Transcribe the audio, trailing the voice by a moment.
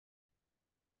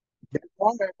Good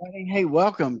morning, everybody. Hey,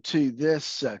 welcome to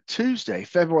this Tuesday,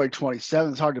 February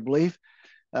 27th. It's hard to believe.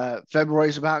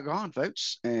 February's about gone,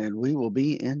 folks, and we will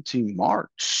be into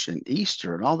March and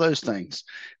Easter and all those things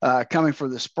coming for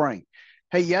the spring.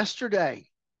 Hey, yesterday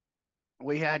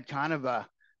we had kind of a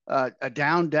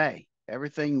down day.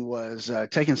 Everything was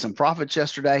taking some profits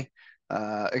yesterday,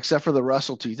 except for the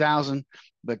Russell 2000,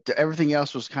 but everything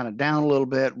else was kind of down a little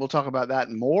bit. We'll talk about that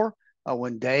and more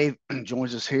when Dave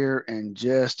joins us here in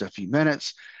just a few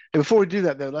minutes. And before we do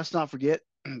that, though, let's not forget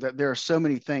that there are so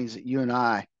many things that you and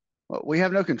I, well, we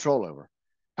have no control over.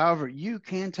 However, you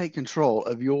can take control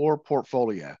of your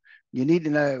portfolio. You need to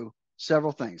know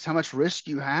several things: how much risk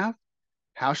you have,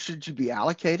 how should you be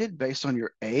allocated based on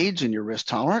your age and your risk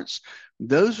tolerance.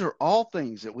 Those are all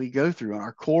things that we go through in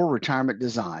our core retirement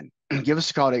design. Give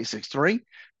us a call at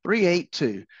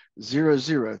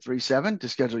 863-382-0037 to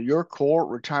schedule your core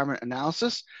retirement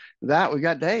analysis. That we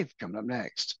got Dave coming up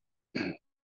next.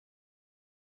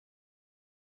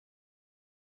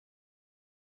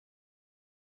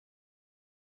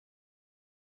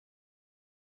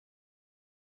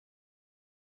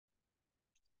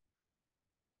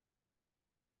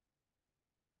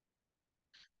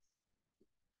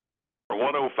 For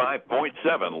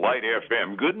 105.7 Light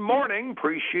FM. Good morning.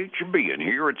 Appreciate you being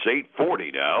here. It's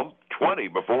 8:40 now, 20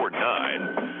 before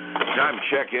 9. Time to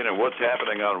check in on what's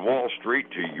happening on Wall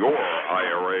Street to your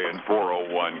IRA and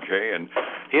 401k. And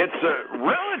it's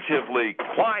relatively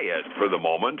quiet for the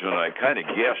moment, and I kind of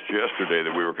guessed yesterday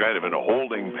that we were kind of in a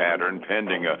holding pattern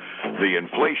pending the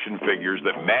inflation figures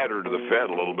that matter to the Fed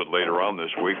a little bit later on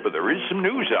this week. But there is some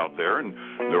news out there, and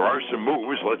there are some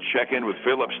moves. Let's check in with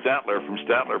Phillip Statler from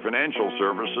Statler Financial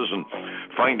Services and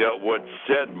find out what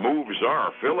said moves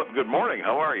are. Phillip, good morning.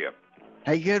 How are you?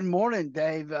 Hey, good morning,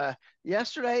 Dave.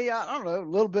 Yesterday, I don't know, a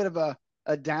little bit of a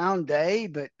down day,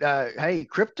 but hey,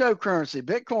 cryptocurrency,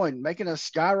 Bitcoin making a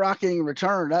skyrocketing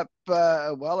return up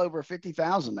well over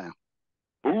 50,000 now.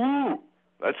 Ooh,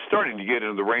 that's starting to get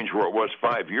into the range where it was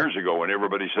 5 years ago when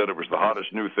everybody said it was the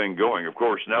hottest new thing going. Of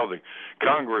course, now the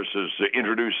Congress is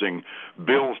introducing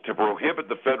bills to prohibit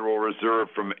the Federal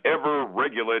Reserve from ever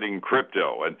regulating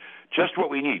crypto. And just what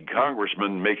we need,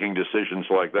 congressmen making decisions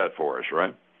like that for us,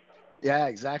 right? Yeah,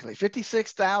 exactly.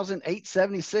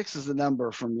 56,876 is the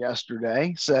number from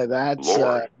yesterday. So that's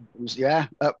Lord. yeah,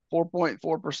 up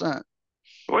 4.4%.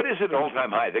 What is it all-time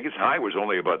high? I think its high was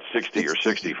only about 60 or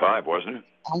 65, wasn't it?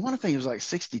 I want to think it was like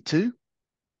 62.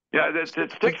 Yeah, it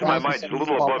sticks in my mind. It's a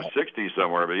little above 60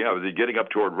 somewhere, but yeah, they're getting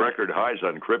up toward record highs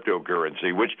on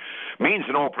cryptocurrency, which means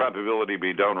in all probability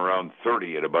be down around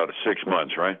 30 in about 6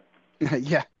 months, right?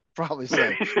 Yeah, probably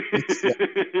so. It's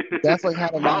definitely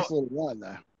had a nice little run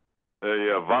though.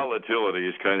 Volatility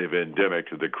is kind of endemic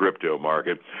to the crypto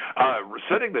market.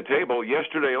 Setting the table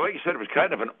yesterday, like you said, it was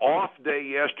kind of an off day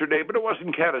yesterday, but it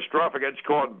wasn't catastrophic. I'd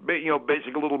call it,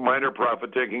 basic little minor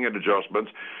profit taking and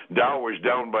adjustments. Dow was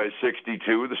down by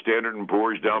 62, the Standard &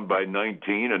 Poor's down by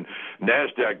 19, and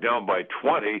NASDAQ down by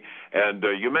 20. And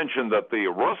you mentioned that the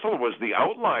Russell was the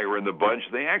outlier in the bunch.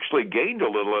 They actually gained a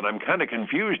little, and I'm kind of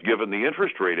confused given the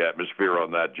interest rate atmosphere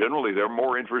on that. Generally, they're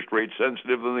more interest rate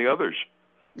sensitive than the others.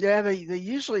 Yeah, they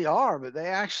usually are, but they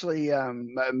actually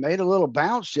made a little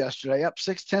bounce yesterday, up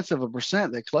 0.6%.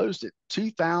 They closed at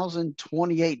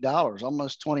 $2,028,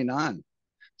 almost 29. Cool.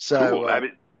 So I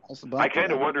mean, that's the I bump for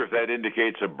kind of them. wonder if that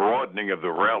indicates a broadening of the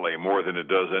rally more than it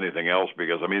does anything else,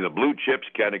 because, I mean, the blue chips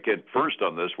kind of get first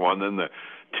on this one, then the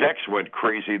techs went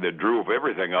crazy that drove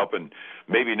everything up, and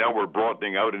maybe now we're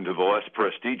broadening out into the less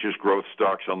prestigious growth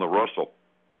stocks on the Russell.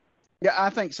 Yeah,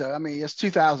 I think so. I mean, it's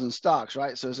 2,000 stocks,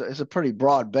 right? So it's a pretty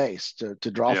broad base to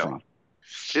draw Yeah. from.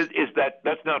 Is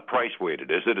that's not price weighted,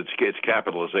 is it? It's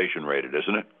capitalization rated,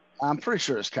 isn't it? I'm pretty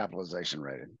sure it's capitalization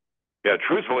rated. Yeah,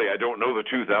 truthfully, I don't know the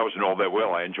 2000 all that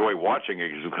well. I enjoy watching it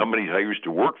because the companies I used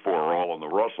to work for are all on the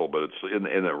Russell, but it's in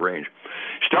that range.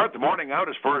 Start the morning out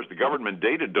as far as the government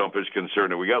data dump is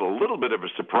concerned, and we got a little bit of a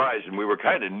surprise, and we were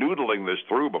kind of noodling this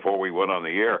through before we went on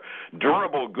the air.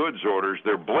 Durable goods orders,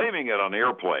 they're blaming it on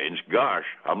airplanes. Gosh,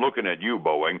 I'm looking at you,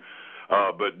 Boeing.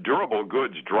 But durable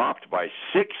goods dropped by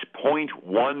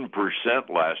 6.1%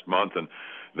 last month, and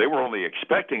they were only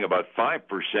expecting about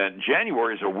 5%.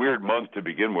 January is a weird month to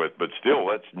begin with, but still,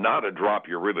 that's not a drop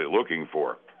you're really looking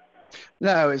for.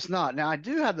 No, it's not. Now, I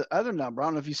do have the other number. I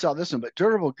don't know if you saw this one, but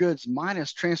durable goods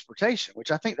minus transportation,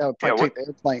 which I think that would Yeah, probably take the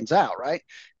airplanes out, right?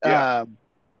 yeah.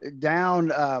 Down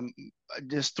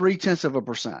just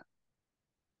 0.3%.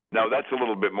 Now, that's a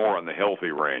little bit more on the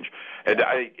healthy range. And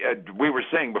we were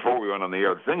saying before we went on the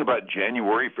air, the thing about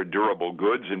January for durable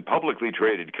goods and publicly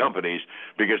traded companies,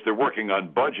 because they're working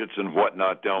on budgets and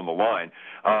whatnot down the line,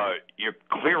 you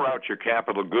clear out your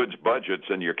capital goods budgets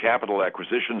and your capital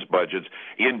acquisitions budgets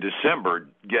in December,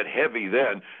 get heavy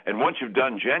then, and once you've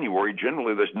done January,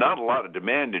 generally there's not a lot of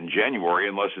demand in January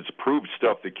unless it's approved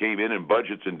stuff that came in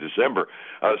budgets in December.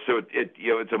 So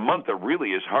it's a month that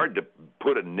really is hard to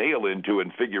put a nail into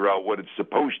and figure out what it's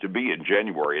supposed to be in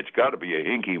January. It's got to be a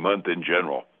hinky month in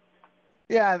general.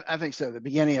 Yeah, I think so. The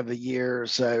beginning of the year,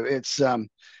 so it's one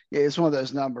of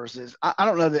those numbers. I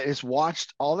don't know that it's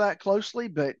watched all that closely,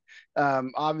 but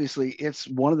obviously it's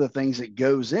one of the things that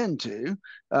goes into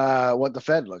what the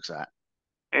Fed looks at,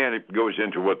 and it goes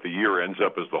into what the year ends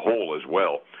up as the whole as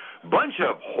well. Bunch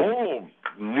of whole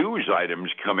news items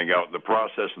coming out in the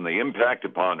process and the impact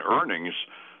upon earnings,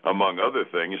 among other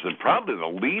things, and probably the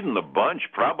lead in the bunch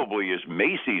probably is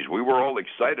Macy's. We were all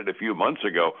excited a few months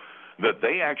ago that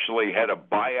they actually had a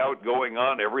buyout going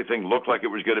on. Everything looked like it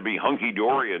was going to be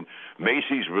hunky-dory, and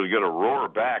Macy's was going to roar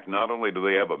back. Not only do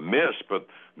they have a miss, but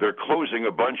they're closing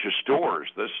a bunch of stores.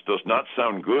 This does not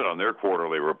sound good on their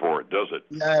quarterly report, does it?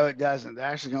 No, it doesn't. They're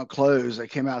actually going to close. They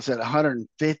came out and said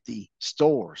 150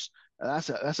 stores.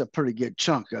 That's a pretty good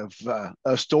chunk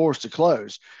of stores to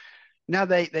close. Now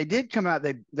they did come out.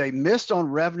 They missed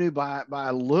on revenue by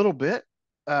a little bit.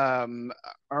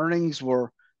 Earnings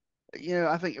were,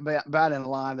 I think about in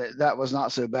line. That was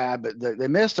not so bad, but they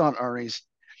missed on earnings.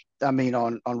 I mean,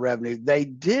 on revenue. They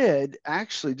did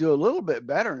actually do a little bit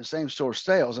better in same store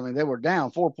sales. I mean, they were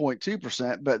down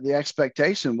 4.2%, but the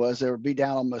expectation was they would be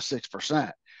down almost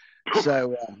 6%.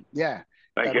 So yeah.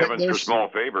 Thank heavens for small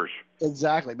favors.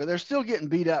 Exactly, but they're still getting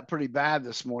beat up pretty bad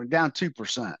this morning, down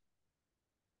 2%.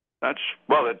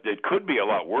 It could be a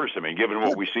lot worse. I mean, given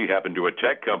what we see happen to a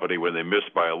tech company when they miss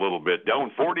by a little bit,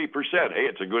 down 40%. Hey,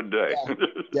 it's a good day.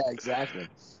 Yeah, exactly.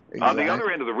 On the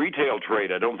other end of the retail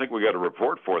trade, I don't think we got a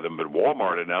report for them, but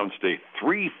Walmart announced a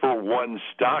 3-for-1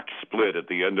 stock split at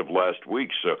the end of last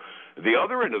week. So the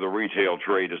other end of the retail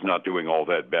trade is not doing all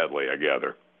that badly, I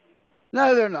gather.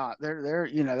 No, they're not. They're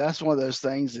that's one of those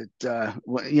things that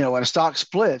when a stock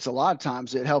splits, a lot of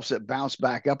times it helps it bounce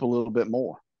back up a little bit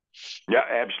more. Yeah,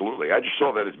 absolutely. I just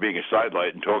saw that as being a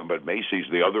sidelight and talking about Macy's,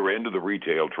 the other end of the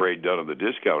retail trade done on the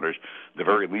discounters. The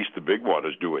very least, the big one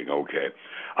is doing okay.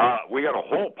 We got a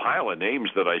whole pile of names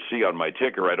that I see on my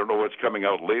ticker. I don't know what's coming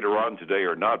out later on today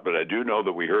or not, but I do know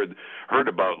that we heard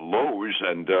about Lowe's,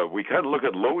 and we kind of look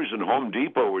at Lowe's and Home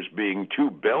Depot as being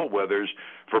two bellwethers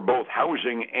for both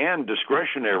housing and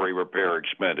discretionary repair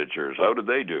expenditures. How did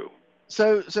they do?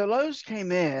 So Lowe's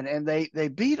came in and they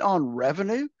beat on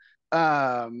revenue.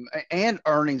 And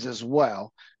earnings as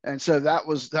well, and so that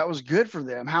was good for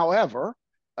them. However,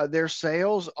 their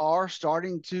sales are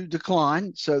starting to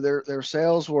decline. So their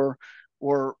sales were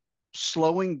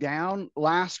slowing down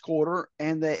last quarter,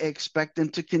 and they expect them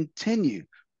to continue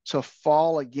to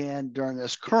fall again during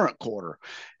this current quarter.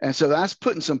 And so that's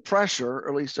putting some pressure, or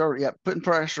at least putting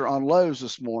pressure on Lowe's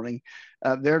this morning.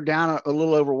 They're down a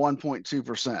little over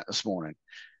 1.2% this morning.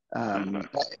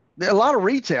 A lot of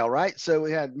retail, right? So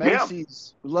we had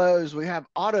Macy's, Lowe's, we have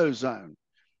AutoZone.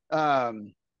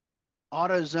 AutoZone,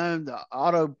 the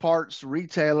auto parts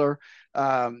retailer,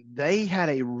 they had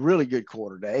a really good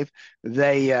quarter, Dave.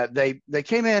 They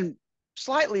came in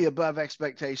slightly above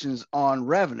expectations on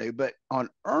revenue, but on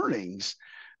earnings,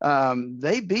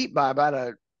 they beat by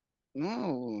about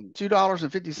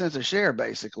 $2.50 a share,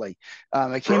 basically.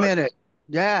 They came in at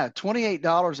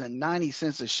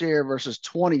 $28.90 a share versus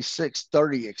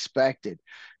 $26.30 expected.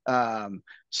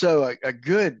 So a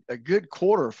good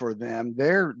quarter for them.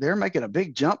 They're making a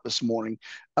big jump this morning,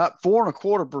 up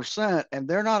 4.25%, and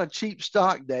they're not a cheap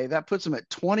stock, Dave. That puts them at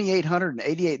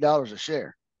 $2,888 a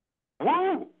share.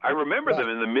 Woo! I remember them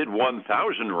in the mid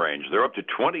 1,000 range. They're up to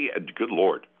 20. Good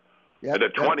Lord! At a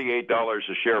 $28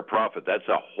 a share profit, that's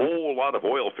a whole lot of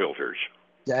oil filters.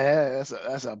 Yeah,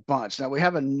 that's a bunch. Now we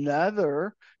have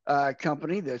another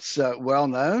company that's well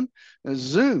known,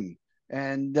 Zoom,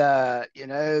 and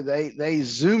they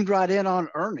zoomed right in on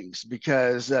earnings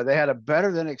because they had a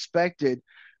better than expected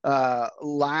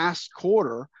last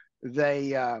quarter.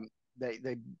 They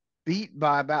beat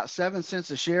by about 7 cents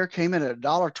a share, came in at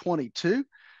 $1.22.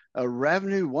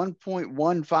 Revenue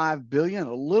 $1.15 billion,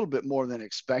 a little bit more than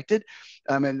expected.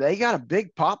 And they got a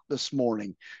big pop this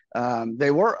morning.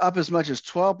 They were up as much as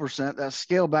 12%. That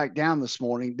scaled back down this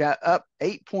morning. That up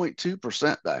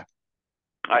 8.2% though.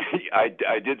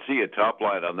 I did see a top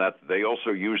line on that. They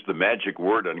also used the magic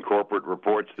word on corporate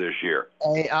reports this year.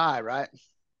 AI, right?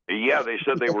 Yeah, they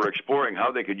said they were exploring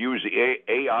how they could use the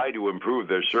AI to improve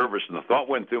their service, and the thought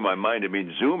went through my mind. I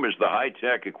mean, Zoom is the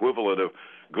high-tech equivalent of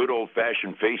good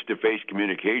old-fashioned face-to-face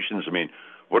communications. I mean,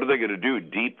 what are they going to do?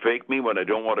 Deep fake me when I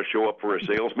don't want to show up for a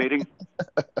sales meeting?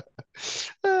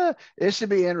 It should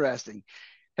be interesting.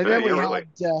 And Yeah, then we you're had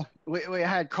really. we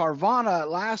had Carvana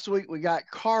last week. We got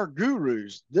Car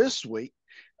Gurus this week,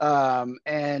 and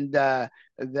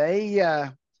they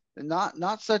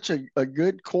not such a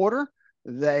good quarter.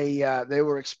 They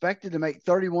were expected to make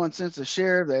 31 cents a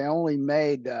share. They only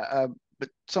made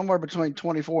somewhere between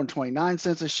 24 and 29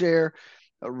 cents a share.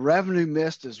 Revenue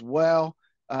missed as well.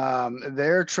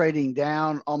 They're trading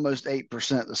down almost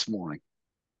 8% this morning.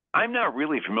 I'm not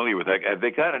really familiar with that. Have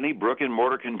they got any brick and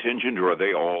mortar contingent, or are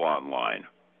they all online?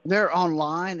 They're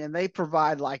online and they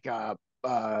provide like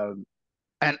an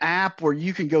app where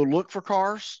you can go look for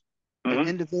cars and Hmm.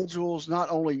 individuals not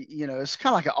only, it's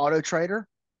kind of like an auto trader.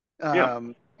 Yeah.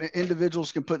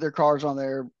 Individuals can put their cars on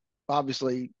there.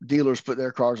 Obviously, dealers put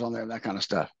their cars on there and that kind of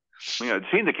stuff. Yeah, I'd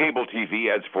seen the cable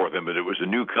TV ads for them, but it was a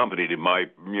new company to my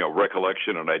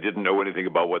recollection, and I didn't know anything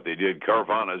about what they did.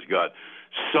 Carvana's got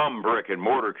some brick and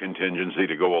mortar contingency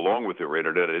to go along with their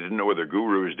internet. I didn't know whether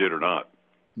Gurus did or not.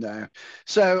 No.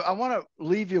 So I want to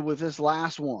leave you with this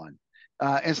last one.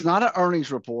 It's not an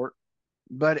earnings report,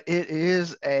 but it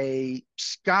is a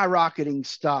skyrocketing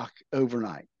stock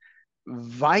overnight.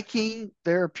 Viking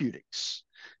Therapeutics.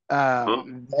 Huh?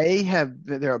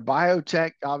 They're a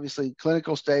biotech, obviously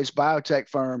clinical stage biotech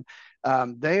firm.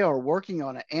 They are working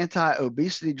on an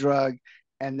anti-obesity drug,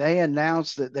 and they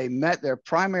announced that they met their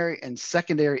primary and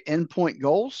secondary endpoint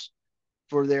goals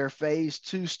for their phase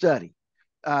 2 study.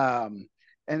 Um,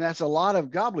 and that's a lot of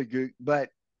gobbledygook, but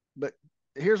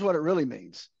here's what it really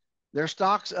means. Their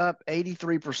stock's up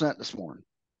 83% this morning.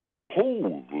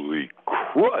 Holy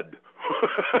crud!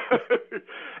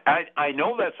 I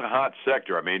know that's a hot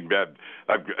sector. I mean,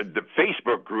 the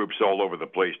Facebook groups all over the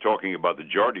place talking about the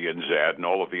Jardians ad and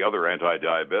all of the other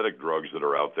anti-diabetic drugs that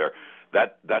are out there.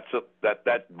 That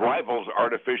rivals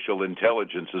artificial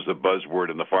intelligence as a buzzword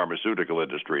in the pharmaceutical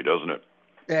industry, doesn't it?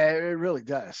 Yeah, it really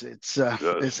does. It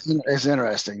does. It's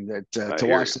interesting that I to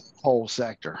hear watch you. the whole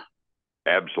sector.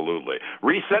 Absolutely.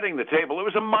 Resetting the table. It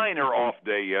was a minor off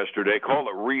day yesterday. Call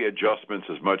it readjustments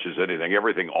as much as anything.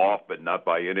 Everything off, but not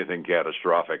by anything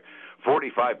catastrophic.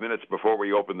 45 minutes before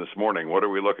we open this morning. What are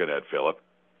we looking at, Philip?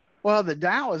 Well, the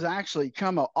Dow has actually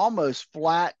come almost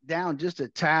flat, down just a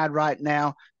tad right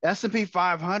now. S&P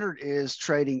 500 is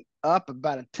trading up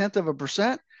about a tenth of a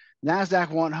percent. Nasdaq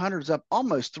 100 is up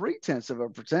almost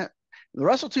 0.3%. The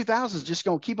Russell 2000 is just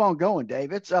going to keep on going,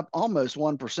 Dave. It's up almost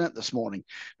 1% this morning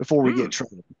before we Hmm. get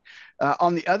traded.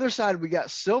 On the other side, we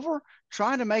got silver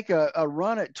trying to make a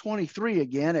run at 23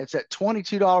 again. It's at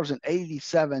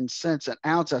 $22.87 an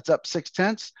ounce. That's up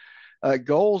 0.6.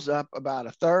 Gold's up about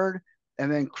a third.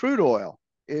 And then crude oil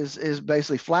is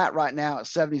basically flat right now at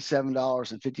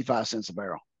 $77.55 a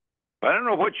barrel. I don't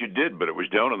know what you did, but it was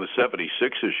down in the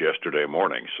 76s yesterday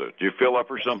morning. So, do you fill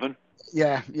up or something?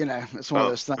 Yeah, it's one of Oh,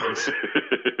 those things.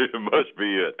 it must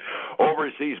be it.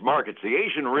 Overseas markets, the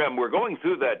Asian Rim, we're going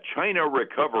through that China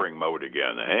recovering mode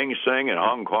again. The Hang Seng in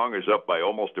Hong Kong is up by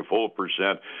almost a full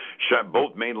percent.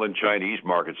 Both mainland Chinese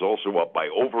markets also up by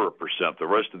over a percent. The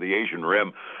rest of the Asian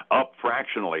Rim up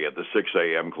fractionally at the 6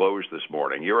 a.m. close this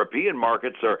morning. European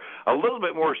markets are a little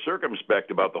bit more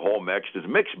circumspect about the whole mix. It's a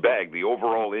mixed bag. The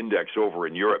overall index over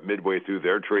in Europe midway through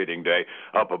their trading day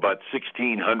up about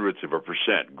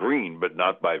 0.16%. Green, but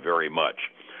not by very much.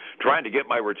 Trying to get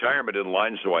my retirement in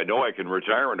line so I know I can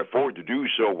retire and afford to do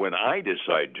so when I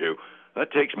decide to.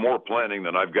 That takes more planning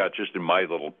than I've got just in my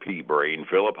little pea brain.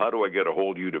 Philip, how do I get a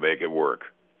hold of you to make it work?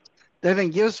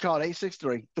 Then give us a call at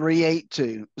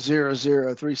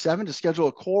 863-382-0037 to schedule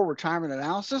a core retirement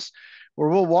analysis where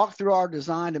we'll walk through our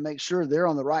design to make sure they're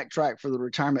on the right track for the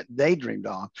retirement they dreamed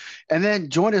of. And then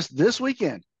join us this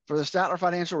weekend for the Statler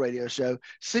Financial Radio Show,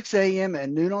 6 a.m.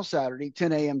 and noon on Saturday,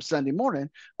 10 a.m. Sunday morning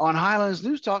on Highlands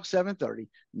News Talk 730,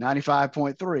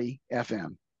 95.3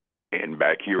 FM. And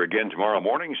back here again tomorrow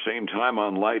morning, same time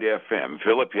on Light FM.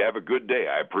 Philip, you have a good day.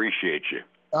 I appreciate you.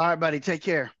 All right, buddy. Take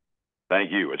care.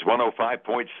 Thank you. It's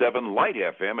 105.7 Light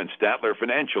FM and Statler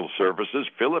Financial Services,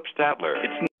 Phillip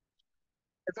Statler.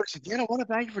 Folks, again, I want to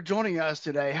thank you for joining us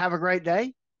today. Have a great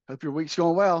day. Hope your week's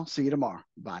going well. See you tomorrow.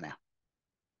 Bye now.